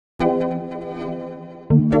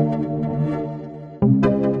Okay,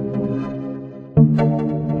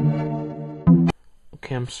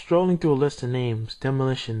 I'm strolling through a list of names: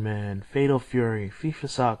 Demolition Man, Fatal Fury, FIFA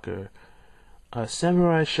Soccer,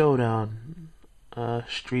 Samurai Showdown,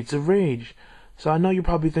 Streets of Rage. So I know you're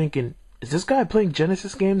probably thinking, is this guy playing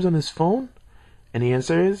Genesis games on his phone? And the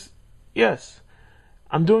answer is yes.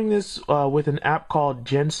 I'm doing this with an app called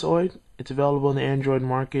Gensoid. It's available in the Android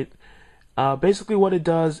market. Basically what it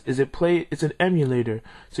does is it's an emulator.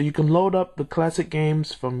 So you can load up the classic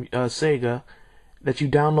games from SEGA that you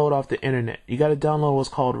download off the internet. You got to download what's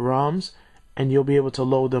called ROMs, and you'll be able to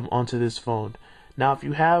load them onto this phone. Now, if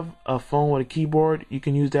you have a phone with a keyboard, you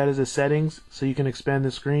can use that as a settings, so you can expand the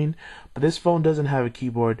screen. But this phone doesn't have a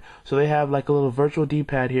keyboard, so they have like a little virtual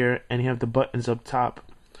D-pad here, and you have the buttons up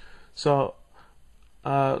top. So,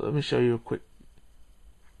 let me show you a quick.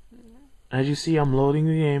 As you see, I'm loading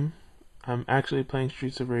the game. I'm actually playing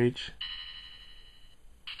Streets of Rage,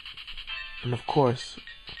 and of course,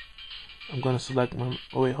 I'm gonna select my.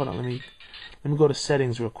 Oh wait, hold on. Let me go to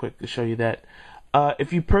settings real quick to show you that.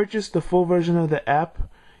 If you purchase the full version of the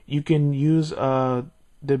app, you can use the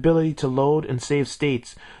ability to load and save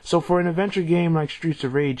states. So for an adventure game like Streets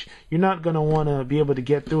of Rage, you're not gonna want to be able to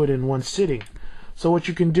get through it in one sitting. So what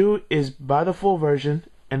you can do is buy the full version,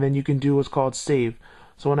 and then you can do what's called save.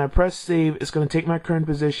 So when I press save, it's gonna take my current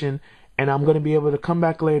position, and I'm gonna be able to come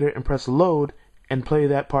back later and press load and play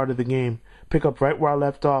that part of the game. Pick up right where I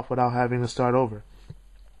left off without having to start over.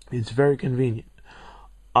 It's very convenient.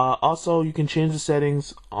 Also, you can change the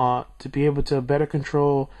settings to be able to better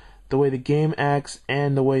control the way the game acts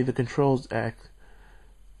and the way the controls act.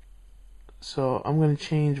 So I'm going to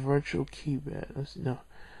change virtual keypad. No,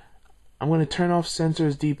 I'm going to turn off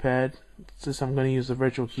sensors D-pad since I'm going to use the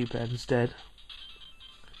virtual keypad instead.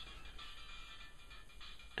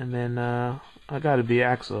 And then I got to be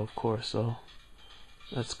Axel, of course. So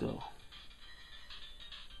let's go.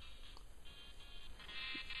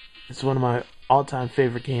 It's one of my all-time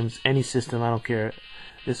favorite games. Any system, I don't care.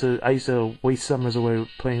 I used to waste summers away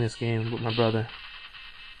playing this game with my brother.